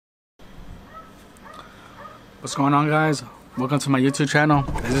What's going on, guys? Welcome to my YouTube channel.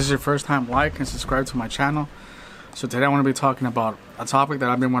 If this is your first time, like and subscribe to my channel. So today I want to be talking about a topic that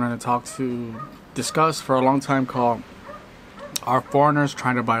I've been wanting to discuss for a long time, called "Are foreigners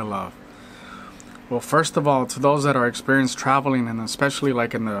trying to buy love?" Well, first of all, to those that are experienced traveling, and especially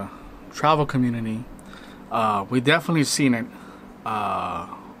like in the travel community, we definitely seen it.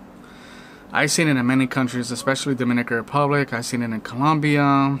 I've seen it in many countries, especially Dominican Republic. I've seen it in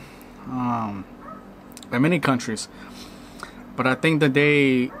Colombia, in many countries. But I think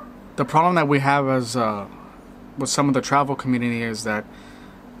the problem that we have as with some of the travel community is that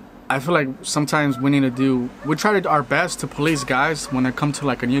I feel like sometimes we try to do our best to police guys when they come to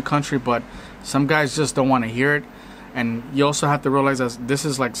like a new country, but some guys just don't want to hear it. And you also have to realize that this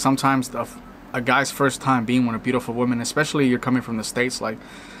is like sometimes a guy's first time being with a beautiful woman, especially you're coming from the States. Like,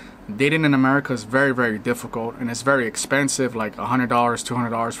 dating in America is very, very difficult, and it's very expensive. Like $100,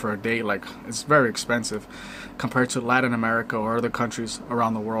 $200 for a date. Like, it's very expensive compared to Latin America or other countries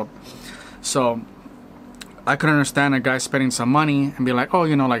around the world. So I could understand a guy spending some money and be like, oh,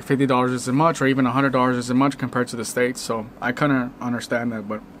 you know, like $50 isn't much, or even $100 isn't much compared to the States. So I kind of understand that.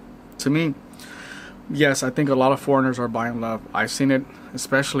 But to me, yes, I think a lot of foreigners are buying love. I've seen it,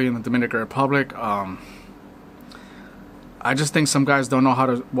 especially in the Dominican Republic. I just think some guys don't know how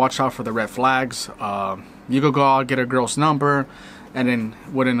to watch out for the red flags. You could go out, get a girl's number, and then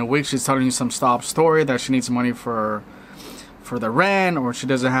within a week she's telling you some stop story that she needs money for the rent, or she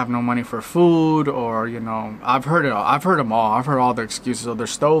doesn't have no money for food, or, you know, I've heard them all. I've heard all the excuses. Or their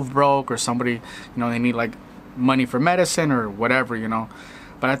stove broke, or somebody, you know, they need like money for medicine or whatever, you know.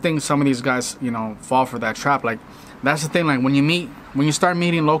 But I think some of these guys, you know, fall for that trap. Like, that's the thing. Like, when you start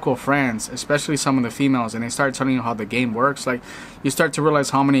meeting local friends, especially some of the females, and they start telling you how the game works, like, you start to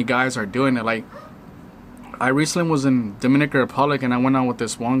realize how many guys are doing it. Like, I recently was in Dominican Republic, and I went out with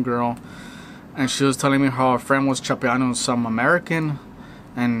this one girl, and she was telling me how a friend was chapeando some American,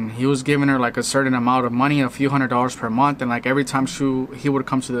 and he was giving her like a certain amount of money, a few $100s per month, and like every time he would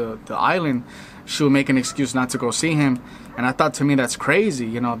come to the island, she would make an excuse not to go see him. And I thought, to me, that's crazy.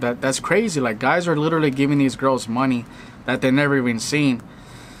 You know, that's crazy. Like, guys are literally giving these girls money that they've never even seen.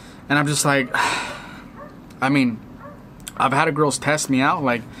 And I'm just like, I mean, I've had girls test me out,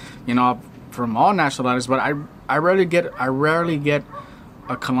 like, you know, from all nationalities, but I rarely get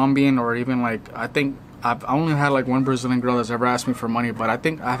a Colombian, or even like, I think I've only had like one Brazilian girl that's ever asked me for money. But I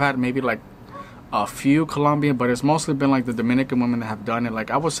think I've had maybe like a few Colombian, but it's mostly been like the Dominican women that have done it.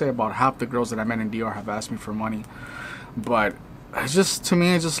 Like, I would say about half the girls that I met in DR have asked me for money. But it's just, to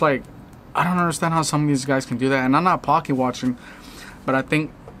me, it's just like, I don't understand how some of these guys can do that. And I'm not pocket watching, but I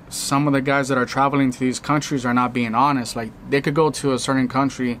think some of the guys that are traveling to these countries are not being honest. Like, they could go to a certain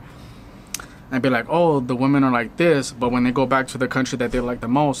country and be like, oh, the women are like this, but when they go back to the country that they like the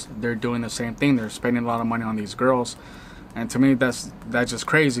most, they're doing the same thing. They're spending a lot of money on these girls. And to me, that's just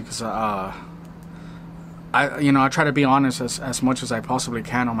crazy, because I try to be honest as much as I possibly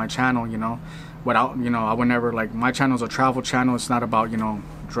can on my channel, you know. Without, you know, I would never, like, my channel is a travel channel. It's not about, you know,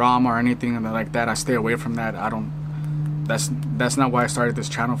 drama or anything like that. I stay away from that. That's not why I started this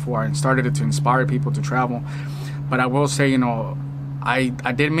channel for. I started it to inspire people to travel. But I will say, you know, I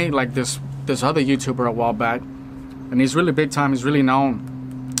did meet like this other YouTuber a while back, and he's really big time. He's really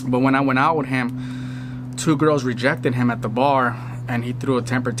known. But when I went out with him, 2 girls rejected him at the bar, and he threw a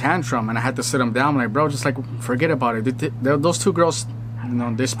temper tantrum, and I had to sit him down. I'm like, bro, just like, forget about it. Those 2 girls, you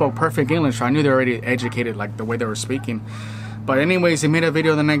know, they spoke perfect English. I knew they were already educated, like the way they were speaking. But anyways, he made a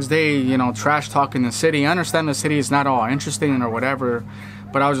video the next day, you know, trash talking the city. I understand the city is not all interesting or whatever,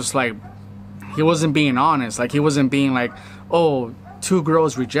 but I was just like, he wasn't being honest. Like, he wasn't being like, oh, 2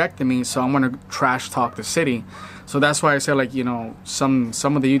 girls rejected me, so I'm gonna trash talk the city. So that's why I said, like, you know, some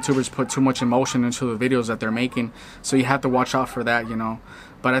of the YouTubers put too much emotion into the videos that they're making, so you have to watch out for that, you know.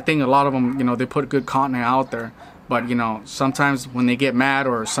 But I think a lot of them, you know, they put good content out there, but, you know, sometimes when they get mad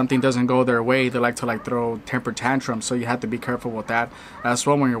or something doesn't go their way, they like to like throw temper tantrums. So you have to be careful with that as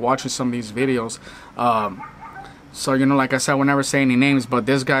well when you're watching some of these videos. So, you know, like I said, I would never say any names, but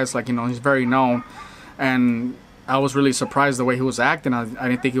this guy's like, you know, he's very known, and I was really surprised the way he was acting. I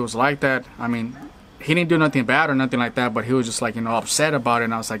didn't think he was like that. I mean, he didn't do nothing bad or nothing like that, but he was just like, you know, upset about it.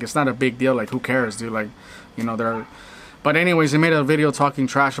 And I was like, it's not a big deal. Like, who cares, dude? Like, you know, but anyways, he made a video talking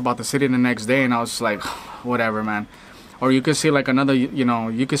trash about the city the next day, and I was just like, whatever, man. Or you could see like another, you know,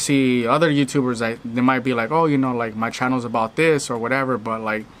 you could see other YouTubers that they might be like, oh, you know, like, my channel's about this or whatever. But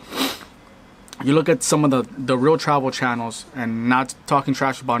like, you look at some of the real travel channels, and not talking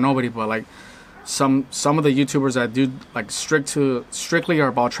trash about nobody, but like some of the YouTubers that do like strictly are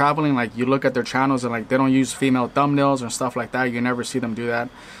about traveling, like, you look at their channels and like they don't use female thumbnails and stuff like that. You never see them do that.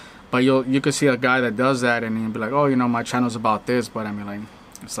 But you could see a guy that does that and he'll be like, oh, you know, my channel's about this. But I mean, like,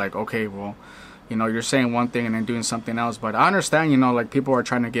 it's like, okay, well, you know, you're saying one thing and then doing something else. But I understand, you know, like, people are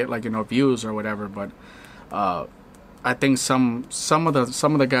trying to get, like, you know, views or whatever. But I think some of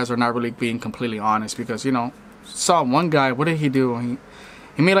the guys are not really being completely honest, because, you know, saw one guy, what did he do?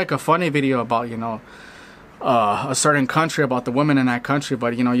 He made like a funny video about, you know, a certain country, about the women in that country.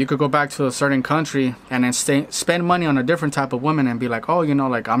 But, you know, you could go back to a certain country and then spend money on a different type of woman and be like, oh, you know,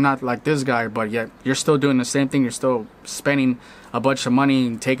 like, I'm not like this guy, but yet you're still doing the same thing. You're still spending a bunch of money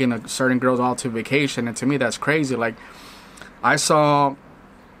and taking a certain girls out to vacation. And to me, that's crazy. Like, I saw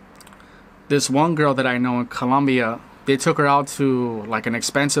this one girl that I know in Colombia. They took her out to like an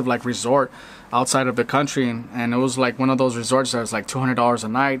expensive like resort outside of the country, and it was like one of those resorts that was like $200 a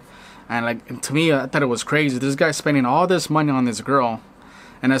night. And like, to me, I thought it was crazy. This guy's spending all this money on this girl,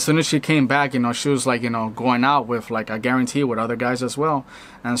 and as soon as she came back, you know, she was like, you know, going out with, like, I guarantee, with other guys as well.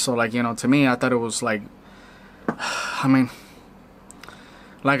 And so, like, you know, to me, I thought it was like, I mean,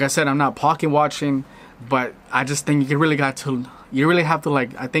 like I said, I'm not pocket watching, but I just think you really have to,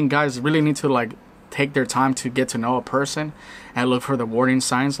 like, I think guys really need to, like, take their time to get to know a person and look for the warning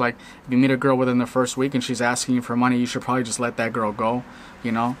signs. Like, if you meet a girl within the first week and she's asking you for money, you should probably just let that girl go,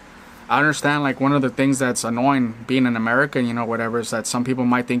 you know. I understand, like, one of the things that's annoying being an American, you know, whatever, is that some people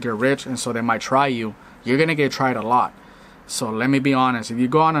might think you're rich, and so they might try you. You're gonna get tried a lot. So let me be honest, if you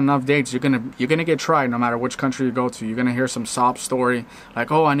go on enough dates, you're gonna get tried no matter which country you go to. You're gonna hear some sob story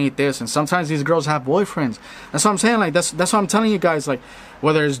like, oh, I need this. And sometimes these girls have boyfriends. That's what I'm saying. Like, that's what I'm telling you guys. Like,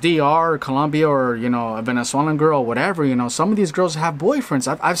 whether it's DR or Colombia or, you know, a Venezuelan girl, whatever, you know, some of these girls have boyfriends.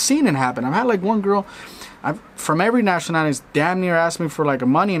 I've seen it happen. I've had like one girl from every nationality damn near asked me for like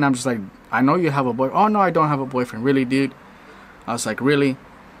money, and I'm just like, I know you have a boy. Oh no, I don't have a boyfriend. Really, dude? I was like, really?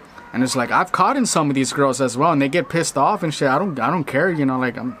 And it's like, I've caught in some of these girls as well, and they get pissed off and shit. I don't care, you know.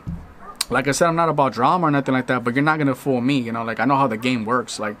 Like I said, I'm not about drama or nothing like that, but you're not gonna fool me, you know. Like, I know how the game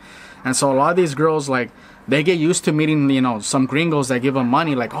works. Like, and so a lot of these girls, like, they get used to meeting, you know, some gringos that give them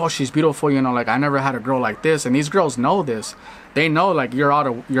money, like, oh, she's beautiful, you know, like, I never had a girl like this. And these girls know this. They know, like, you're out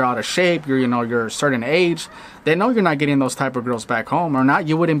of shape, you're a certain age. They know you're not getting those type of girls back home, or not,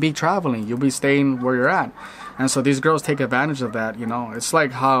 you wouldn't be traveling. You'll be staying where you're at. And so these girls take advantage of that, you know. It's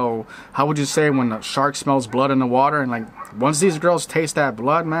like how would you say when a shark smells blood in the water, and like, once these girls taste that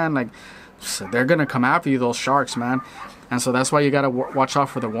blood, man, like, they're gonna come after you, those sharks, man. And so that's why you gotta watch out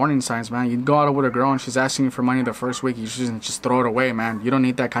for the warning signs, man. You go out with a girl and she's asking you for money the first week, you shouldn't just throw it away, man. You don't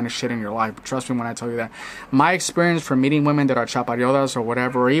need that kind of shit in your life. Trust me when I tell you that. My experience from meeting women that are chaparrotas or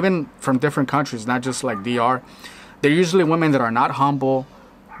whatever, or even from different countries, not just like DR, they're usually women that are not humble.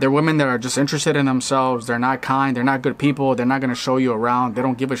 They're women that are just interested in themselves. They're not kind. They're not good people. They're not gonna show you around. They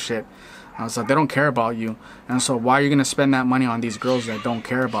don't give a shit. So they don't care about you. And so why are you gonna spend that money on these girls that don't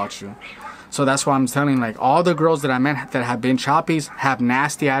care about you? So that's why I'm telling, like, all the girls that I met that have been choppies have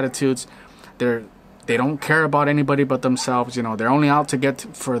nasty attitudes. They don't care about anybody but themselves. You know, they're only out to get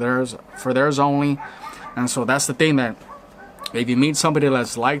for theirs only. And so that's the thing, that if you meet somebody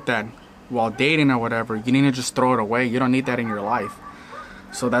that's like that while dating or whatever, you need to just throw it away. You don't need that in your life.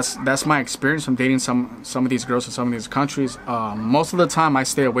 So that's my experience from dating some of these girls in some of these countries. Most of the time I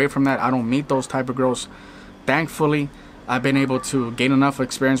stay away from that. I don't meet those type of girls. Thankfully, I've been able to gain enough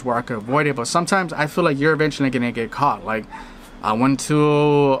experience where I could avoid it. But sometimes I feel like you're eventually gonna get caught. Like, I went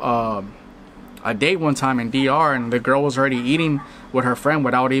to a date one time in DR, and the girl was already eating with her friend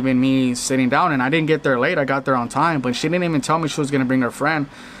without even me sitting down, and I didn't get there late. I got there on time, but she didn't even tell me she was gonna bring her friend.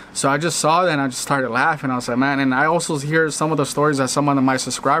 So I just saw that and I just started laughing. I was like, man. And I also hear some of the stories that some of my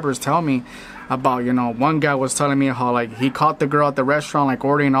subscribers tell me about, you know, one guy was telling me how, like, he caught the girl at the restaurant, like,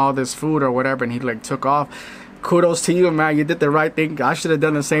 ordering all this food or whatever, and he, like, took off. Kudos to you, man. You did the right thing. I should have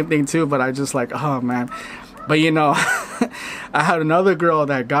done the same thing too, but I just like, oh man. But you know, I had another girl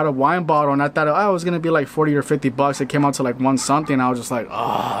that got a wine bottle, and I thought, oh, it was gonna be like 40 or 50 bucks. It came out to like one something. I was just like,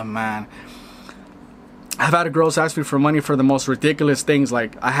 oh man. I've had girls ask me for money for the most ridiculous things.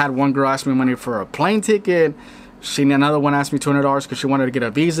 Like, I had one girl ask me money for a plane ticket. Another one asked me $200 because she wanted to get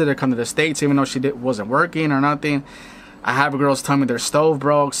a visa to come to the States, even though she wasn't working or nothing. I have girls tell me their stove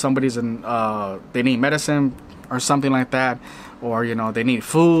broke. Somebody's they need medicine or something like that, or, you know, they need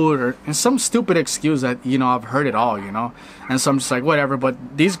food, and some stupid excuse that, you know, I've heard it all, you know. And so I'm just like, whatever.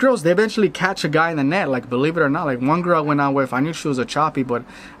 But these girls, they eventually catch a guy in the net, like, believe it or not. Like, one girl I went out with, I knew she was a choppy, but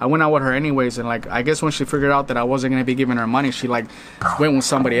I went out with her anyways. And like, I guess when she figured out that I wasn't gonna be giving her money, she like went with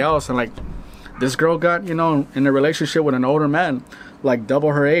somebody else. And like, this girl got, you know, in a relationship with an older man, like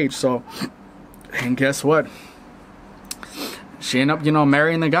double her age. So, and guess what? she ended up,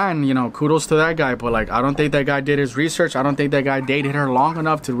 marrying the guy, and, kudos to that guy. But, like, I don't think that guy did his research. I don't think that guy dated her long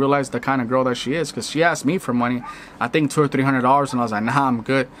enough to realize the kind of girl that she is. Because she asked me for money, I think $200 or $300, and I was like, nah, I'm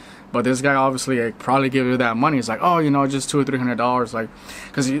good. But this guy obviously, like, probably give her that money. He's like, oh, just $200 or $300. Like,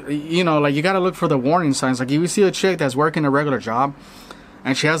 because, like, you got to look for the warning signs. Like, if you see a chick that's working a regular job,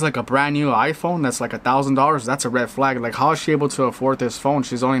 and she has like a brand new iPhone that's like $1,000, that's a red flag. Like, how is she able to afford this phone?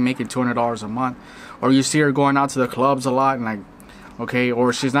 She's only making $200 a month. Or you see her going out to the clubs a lot, and like, okay,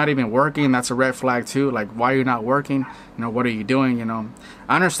 or she's not even working, that's a red flag too. Like, why are you not working? What are you doing?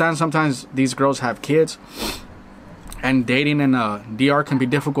 I understand sometimes these girls have kids, and dating in DR can be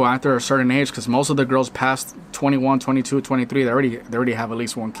difficult after a certain age, because most of the girls past 21, 22, 23, they already have at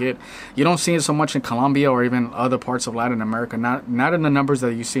least one kid. You don't see it so much in Colombia or even other parts of Latin America, not in the numbers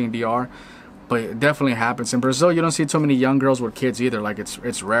that you see in DR, but it definitely happens. In Brazil, you don't see too many young girls with kids either. Like,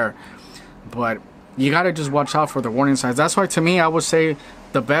 it's rare. But you gotta just watch out for the warning signs. That's why, to me, I would say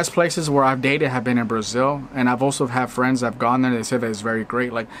the best places where I've dated have been in Brazil, and I've also had friends that have gone there. They say that it's very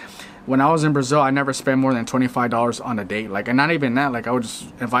great. Like, when I was in Brazil, I never spent more than $25 on a date. Like, and not even that. Like, I would just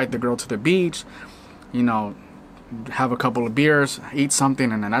invite the girl to the beach, have a couple of beers, eat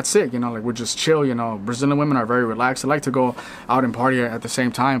something, and then that's it. Like, we'd just chill. Brazilian women are very relaxed. They like to go out and party at the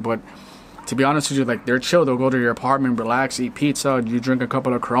same time, but to be honest with you, like, they're chill. They'll go to your apartment, relax, eat pizza, you drink a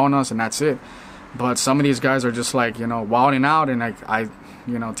couple of Coronas, and that's it. But some of these guys are just like, wilding out, and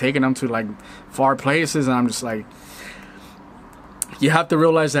like, taking them to like far places, and I'm just like, you have to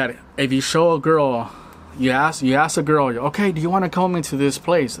realize that if you show a girl, you ask a girl, okay, do you want to come into this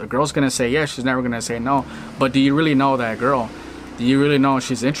place? The girl's gonna say yes. She's never gonna say no. But do you really know that girl? Do you really know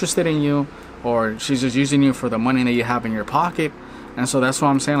she's interested in you, or she's just using you for the money that you have in your pocket? And so that's what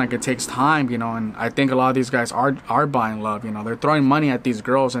I'm saying. Like, it takes time, and I think a lot of these guys are buying love. They're throwing money at these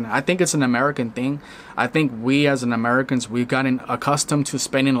girls, and I think it's an American thing. I think we as an Americans, we've gotten accustomed to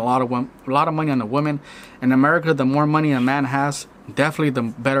spending a lot of money on the women. In America, the more money a man has, definitely the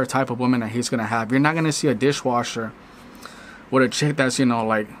better type of woman that he's gonna have. You're not gonna see a dishwasher with a chick that's,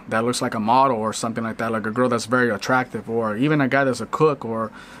 like, that looks like a model or something like that, like a girl that's very attractive, or even a guy that's a cook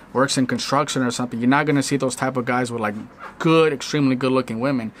or works in construction or something. You're not going to see those type of guys with, like, good, extremely good looking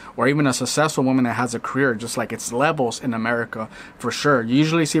women, or even a successful woman that has a career. Just like, it's levels in America for sure. You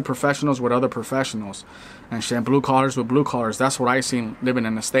usually see professionals with other professionals, and blue collars with blue collars. That's what I seen living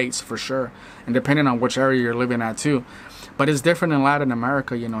in the States for sure, and depending on which area you're living at too. But it's different in Latin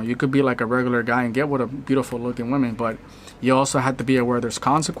America. You could be like a regular guy and get with a beautiful looking woman, but you also have to be aware there's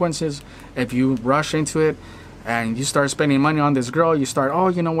consequences. If you rush into it and you start spending money on this girl, you start, oh,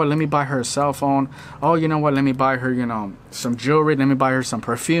 you know what, let me buy her a cell phone. Oh, you know what, let me buy her, some jewelry. Let me buy her some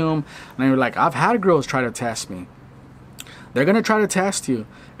perfume. And you're like, I've had girls try to test me. They're going to try to test you.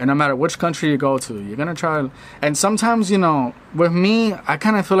 And no matter which country you go to, you're going to try. And sometimes, with me, I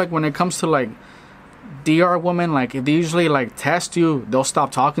kind of feel like when it comes to, like, DR women, like, if they usually, like, test you, they'll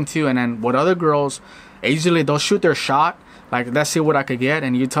stop talking to you. And then with other girls, usually they'll shoot their shot. Like, let's see what I could get,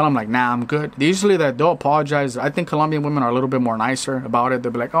 and you tell them, like, nah, I'm good. Usually they'll apologize. I think Colombian women are a little bit more nicer about it.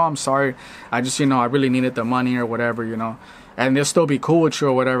 They'll be like, oh, I'm sorry. I just, I really needed the money or whatever, And they'll still be cool with you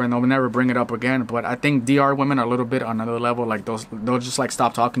or whatever, and they'll never bring it up again. But I think DR women are a little bit on another level. Like, they'll just, like,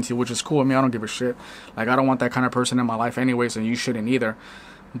 stop talking to you, which is cool. I mean, I don't give a shit. Like, I don't want that kind of person in my life anyways, and you shouldn't either.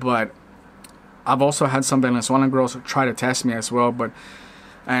 But I've also had some Venezuelan girls try to test me as well, but...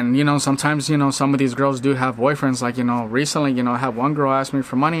 And, sometimes, some of these girls do have boyfriends. Like, recently, I had one girl ask me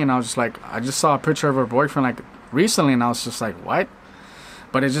for money, and I was just like, I just saw a picture of her boyfriend, like, recently, and I was just like, what?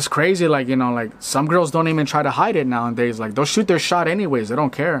 But it's just crazy, like, like, some girls don't even try to hide it nowadays. Like, they'll shoot their shot anyways. They don't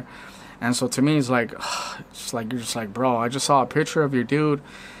care. And so, to me, it's like, you're just like, bro, I just saw a picture of your dude,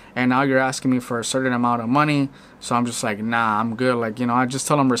 and now you're asking me for a certain amount of money. So I'm just like, nah, I'm good. Like, I just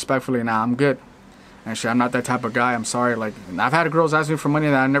tell them respectfully, nah, I'm good. And shit, I'm not that type of guy. I'm sorry. Like, I've had girls ask me for money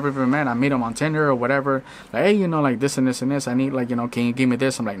that I never even met. I meet them on Tinder or whatever. Like, hey, like, this and this and this. I need, like, can you give me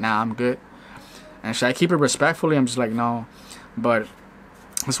this? I'm like, nah, I'm good. And should I keep it respectfully? I'm just like, no. But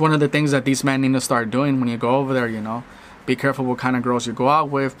it's one of the things that these men need to start doing when you go over there, Be careful what kind of girls you go out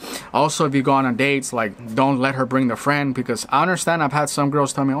with. Also, if you go on dates, like, don't let her bring the friend, because I understand I've had some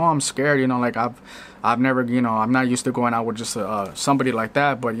girls tell me, oh, I'm scared, like, I've never, I'm not used to going out with just somebody like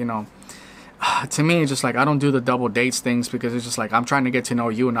that, but, to me, it's just like, I don't do the double dates things, because it's just like, I'm trying to get to know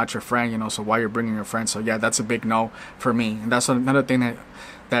you and not your friend, so why you're bringing your friend. So yeah, that's a big no for me. And that's another thing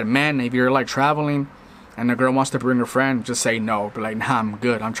that men, if you're like traveling and the girl wants to bring her friend, just say no. Be like, nah, I'm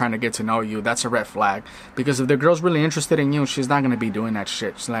good. I'm trying to get to know you. That's a red flag. Because if the girl's really interested in you, she's not going to be doing that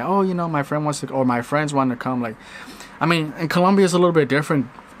shit. She's like, oh, my friend wants to, or my friends want to come. Like, I mean, in Colombia it's a little bit different.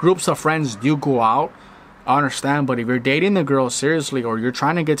 Groups of friends do go out, I understand, but if you're dating the girl seriously, or you're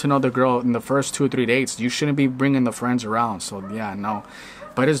trying to get to know the girl in the first 2 or 3 dates, you shouldn't be bringing the friends around. So yeah, no.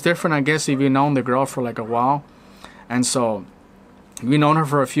 But it's different, I guess, if you've known the girl for like a while, and so you've known her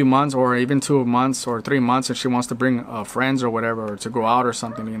for a few months, or even 2 months or 3 months, and she wants to bring friends or whatever, or to go out or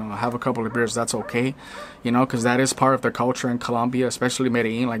something, you know, have a couple of beers. That's okay, you know, because that is part of the culture in Colombia, especially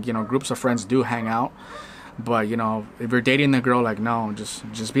Medellin. Like, you know, groups of friends do hang out. But, you know, if you're dating the girl, like, no,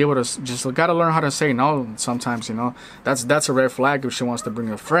 just be able to, just gotta learn how to say no sometimes, you know. That's a red flag if she wants to bring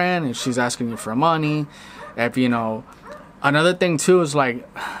a friend, if she's asking you for money. If, you know, another thing too is, like,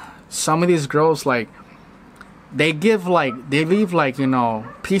 some of these girls, like, they leave, like, you know,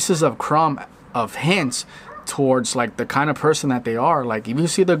 pieces of crumb of hints towards, like, the kind of person that they are. Like, if you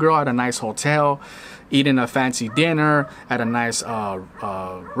see the girl at a nice hotel, eating a fancy dinner, at a nice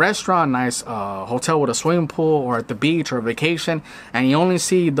restaurant, nice hotel with a swimming pool, or at the beach or vacation, and you only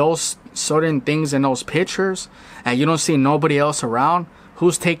see those certain things in those pictures, and you don't see nobody else around,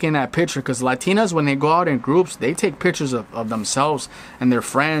 who's taking that picture? Because Latinas, when they go out in groups, they take pictures of themselves and their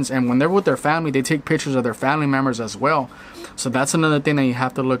friends, and when they're with their family, they take pictures of their family members as well. So that's another thing that you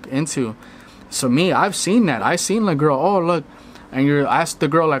have to look into. So me, I've seen that. I've seen the girl, oh look, and you ask the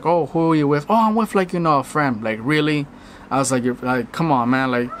girl, like, oh, who are you with? Oh, I'm with, like, you know, a friend. Like, really? I was like, you're like, come on, man.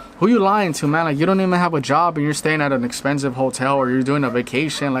 Like, who you lying to, man? Like, you don't even have a job, and you're staying at an expensive hotel, or you're doing a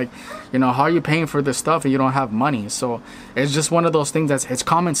vacation. Like, you know, how are you paying for this stuff and you don't have money? So it's just one of those things it's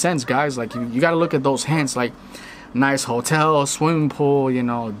common sense, guys. Like, you got to look at those hints, like nice hotel, swimming pool, you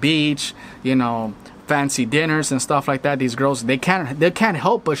know, beach, you know, fancy dinners and stuff like that. These girls, they can't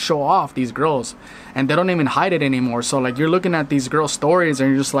help but show off, these girls, and they don't even hide it anymore. So, like, you're looking at these girls' stories, and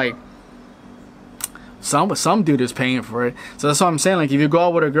you're just like, some dude is paying for it. So that's what I'm saying. Like, if you go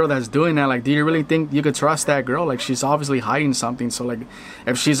out with a girl that's doing that, like, do you really think you could trust that girl? Like, she's obviously hiding something. So, like,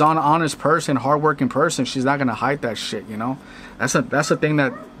 if she's an honest person, hardworking person, she's not gonna hide that shit, you know. That's a thing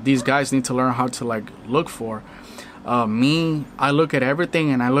that these guys need to learn how to, like, look for. Me, I look at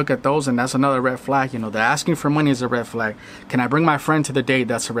everything, and I look at those, and that's another red flag. You know, the asking for money is a red flag. Can I bring my friend to the date?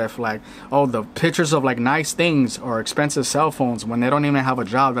 That's a red flag. Oh, the pictures of, like, nice things or expensive cell phones when they don't even have a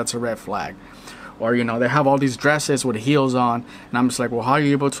job, that's a red flag. Or, you know, they have all these dresses with heels on, and I'm just like, well, how are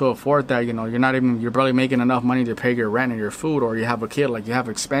you able to afford that? You know, you're barely making enough money to pay your rent and your food, or you have a kid, like, you have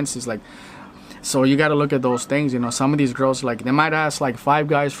expenses, like. So you got to look at those things. You know, some of these girls, like, they might ask, like, 5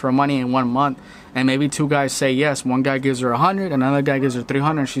 guys for money in 1 month, and maybe 2 guys say yes. One guy gives her 100, another guy gives her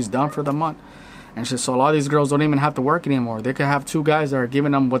 300, and she's done for the month. And so a lot of these girls don't even have to work anymore. They could have 2 guys that are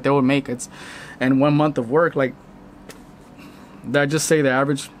giving them what they would make in 1 month of work. Like, that, just say the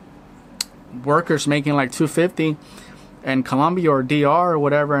average worker's making like $250 in Colombia or DR or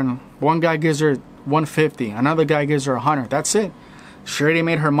whatever, and one guy gives her $150, another guy gives her $100. That's it. She already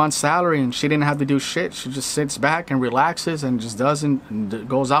made her month's salary, and she didn't have to do shit. She just sits back and relaxes and just and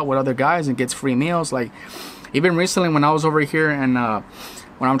goes out with other guys and gets free meals. Like, even recently when I was over here, and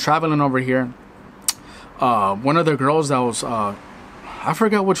when I'm traveling over here, one of the girls that was I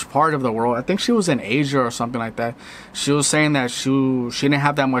forgot which part of the world, I think she was in Asia or something like that, she was saying that she didn't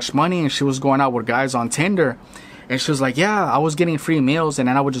have that much money, and she was going out with guys on Tinder. And she was like, yeah, I was getting free meals, and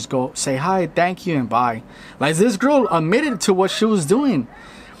then I would just go say hi, thank you, and bye. Like, this girl admitted to what she was doing.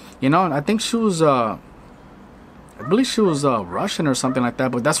 You know, I think she was, I believe she was Russian or something like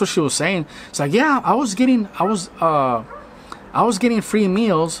that, but that's what she was saying. It's like, yeah, I was getting free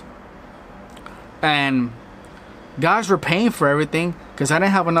meals, and guys were paying for everything because I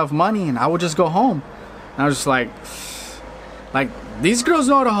didn't have enough money, and I would just go home. And I was just like, these girls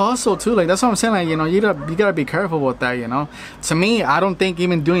know how to hustle too. Like, that's what I'm saying. Like, you know, you gotta be careful with that, you know. To me, I don't think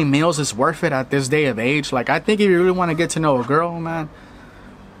even doing meals is worth it at this day of age. Like, I think if you really want to get to know a girl, man,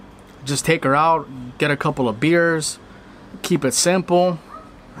 just take her out, get a couple of beers, keep it simple,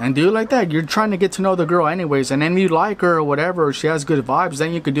 and do it like that. You're trying to get to know the girl anyways, and then you like her or whatever, or she has good vibes,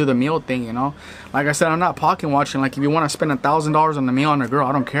 then you could do the meal thing, you know. Like I said, I'm not pocket watching. Like, if you want to spend $1,000 on the meal on a girl,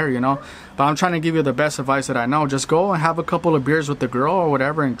 I don't care, you know. But I'm trying to give you the best advice that I know. Just go and have a couple of beers with the girl or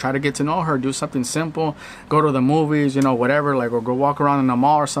whatever, and try to get to know her. Do something simple. Go to the movies, you know, whatever. Like, or go walk around in the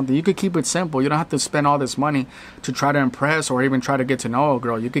mall or something. You could keep it simple. You don't have to spend all this money to try to impress or even try to get to know a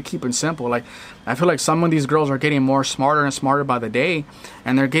girl. You could keep it simple. Like, I feel like some of these girls are getting more smarter and smarter by the day,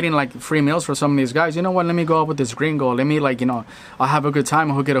 and they're getting like free meals for some of these guys. You know what? Let me go out with this gringo. Let me, like, you know, I'll have a good time.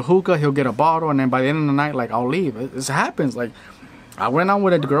 He'll get a hookah. He'll get a bottle, and then by the end of the night, like, I'll leave. It happens. Like, I went out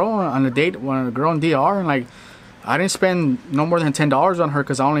with a girl on a date, a girl in DR, and like, I didn't spend no more than $10 on her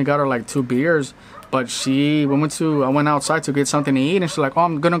because I only got her like 2 beers. But I went outside to get something to eat, and she's like, oh,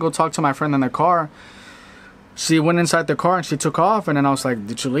 I'm gonna go talk to my friend in the car. she went inside the car and she took off, and then I was like,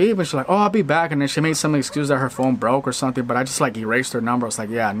 did you leave? And she's like, oh, I'll be back. And then she made some excuse that her phone broke or something, but I just like erased her number. I was like,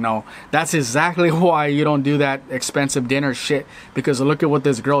 yeah, no, that's exactly why you don't do that expensive dinner shit, because look at what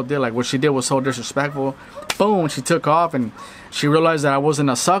this girl did. Like, what she did was so disrespectful. Boom, she took off, and she realized that I wasn't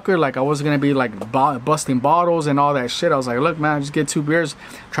a sucker, like I wasn't gonna be like busting bottles and all that shit. I was like, look, man, just get 2 beers,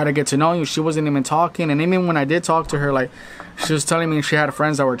 try to get to know you. She wasn't even talking, and even when I did talk to her, like, she was telling me she had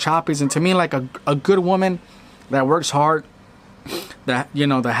friends that were choppies. And to me, like, a good woman that works hard, that, you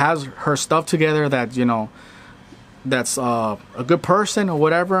know, that has her stuff together, that, you know, that's a good person or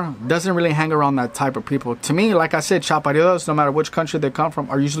whatever, doesn't really hang around that type of people. To me, like I said, chaparillos, no matter which country they come from,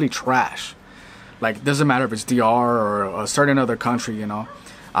 are usually trash. Like, it doesn't matter if it's DR or a certain other country, you know.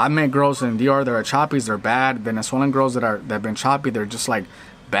 I met girls in DR that are choppies, they're bad. Venezuelan girls that have been choppy, they're just like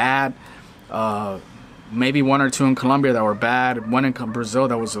bad. Maybe 1 or 2 in Colombia that were bad. 1 in Brazil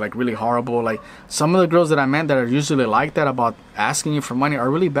that was like really horrible. Like, some of the girls that I met that are usually like that about asking you for money are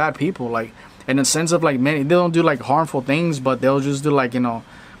really bad people. Like, in the sense of like, many, they don't do like harmful things, but they'll just do like, you know,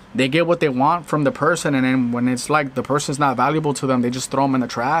 they get what they want from the person, and then when it's like the person's not valuable to them, they just throw them in the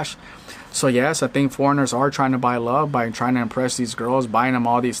trash. So yes, I think foreigners are trying to buy love by trying to impress these girls, buying them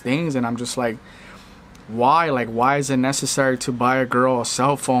all these things, and I'm just like, why? Like, why is it necessary to buy a girl a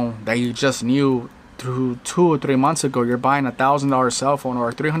cell phone that you just knew through 2 or 3 months ago? You're buying $1,000 cell phone or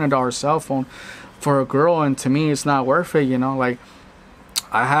a $300 cell phone for a girl, and to me, it's not worth it. You know, like,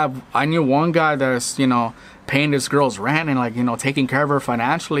 I knew one guy that's, you know, paying this girl's rent and, like, you know, taking care of her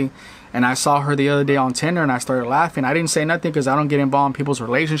financially. And I saw her the other day on Tinder, and I started laughing. I didn't say nothing because I don't get involved in people's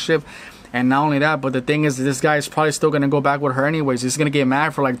relationship. And not only that, but the thing is, this guy is probably still gonna go back with her anyways. He's gonna get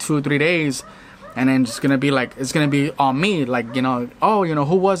mad for like 2 or 3 days, and then just gonna be like, it's gonna be on me, like, you know, oh, you know,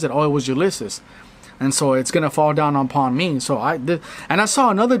 who was it? Oh, it was Ulysses. And so it's gonna fall down upon me. So I did, and I saw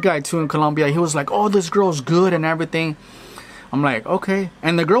another guy too in Colombia. He was like, oh, this girl's good and everything. I'm like, okay.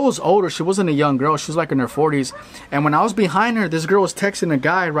 And the girl was older. She wasn't a young girl. She was like in her 40s. And when I was behind her, this girl was texting a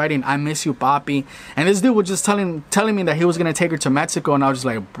guy writing, I miss you, papi. And this dude was just telling me that he was going to take her to Mexico. And I was just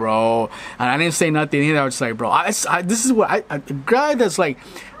like, bro. And I didn't say nothing either. I was just like, bro, this is what a guy that's like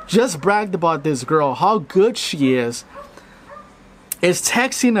just bragged about this girl, how good she is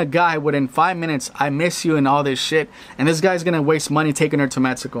texting a guy within 5 minutes, I miss you and all this shit. And this guy's going to waste money taking her to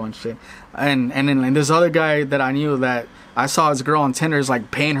Mexico and shit. And then this other guy that I knew that I saw his girl on Tinder is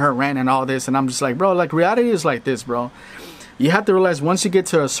like paying her rent and all this. And I'm just like, bro, like, reality is like this, bro. You have to realize once you get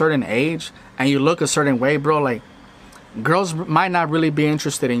to a certain age and you look a certain way, bro, like, girls might not really be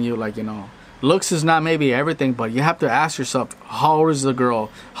interested in you. Like, you know, looks is not maybe everything, but you have to ask yourself, how old is the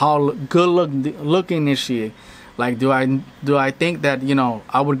girl? How good looking is she? Like, do I think that, you know,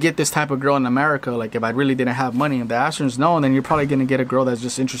 I would get this type of girl in America, like, if I really didn't have money? If the answer is no, then you're probably gonna get a girl that's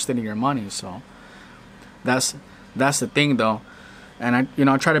just interested in your money. So that's the thing, though. And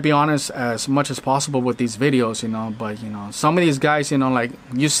I try to be honest as much as possible with these videos, you know. But, you know, some of these guys, you know, like,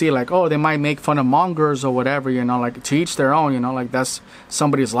 you see, like, oh, they might make fun of mongers or whatever, you know, like, to each their own, you know, like, that's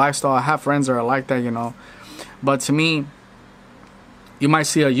somebody's lifestyle. I have friends that are like that, you know. But to me, you might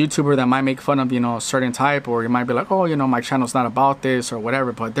see a YouTuber that might make fun of, you know, a certain type, or you might be like, oh, you know, my channel's not about this or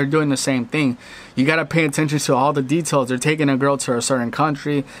whatever, but they're doing the same thing. You got to pay attention to all the details. They're taking a girl to a certain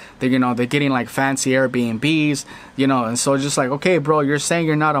country. They're, you know, they're getting like fancy Airbnbs, you know, and so just like, okay, bro, you're saying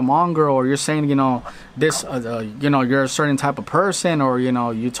you're not a monger, or you're saying, you know, this, you know, you're a certain type of person, or, you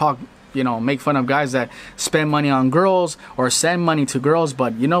know, you talk, you know, make fun of guys that spend money on girls or send money to girls.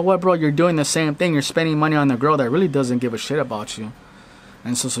 But you know what, bro, you're doing the same thing. You're spending money on the girl that really doesn't give a shit about you.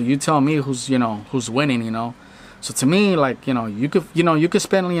 And so you tell me who's, you know, who's winning, you know. So to me, like, you know, you could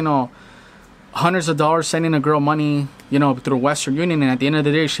spend, you know, hundreds of dollars sending a girl money, you know, through Western Union, and at the end of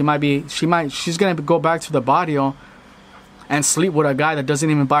the day, she's gonna go back to the barrio and sleep with a guy that doesn't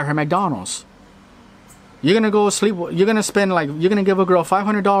even buy her McDonald's. You're gonna go sleep, you're gonna spend, like, you're gonna give a girl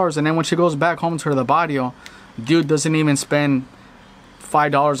 $500, and then when she goes back home to the barrio, dude doesn't even spend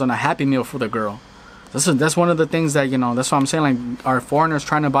 $5 on a Happy Meal for the girl. That's one of the things that, you know, that's what I'm saying, like, are foreigners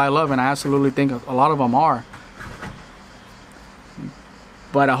trying to buy love? And I absolutely think a lot of them are.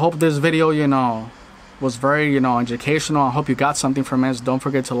 But I hope this video, you know, was very, you know, educational. I hope you got something from it. Don't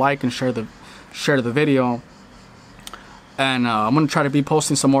forget to like and share the video. And I'm gonna try to be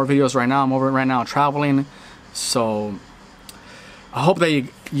posting some more videos right now. I'm over right now traveling, so I hope that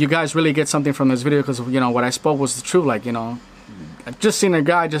you guys really get something from this video, because, you know, what I spoke was the truth. Like, you know, I've just seen a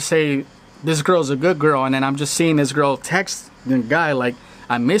guy just say, this girl's a good girl, and then I'm just seeing this girl text the guy like,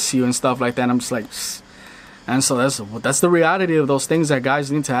 I miss you and stuff like that, and I'm just like, and so that's the reality of those things that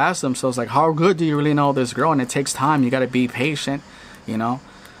guys need to ask themselves, like, how good do you really know this girl? And it takes time. You got to be patient, you know.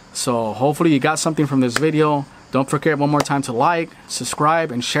 So hopefully you got something from this video. Don't forget one more time to like,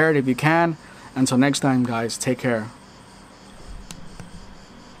 subscribe, and share it if you can. Until next time, guys, take care.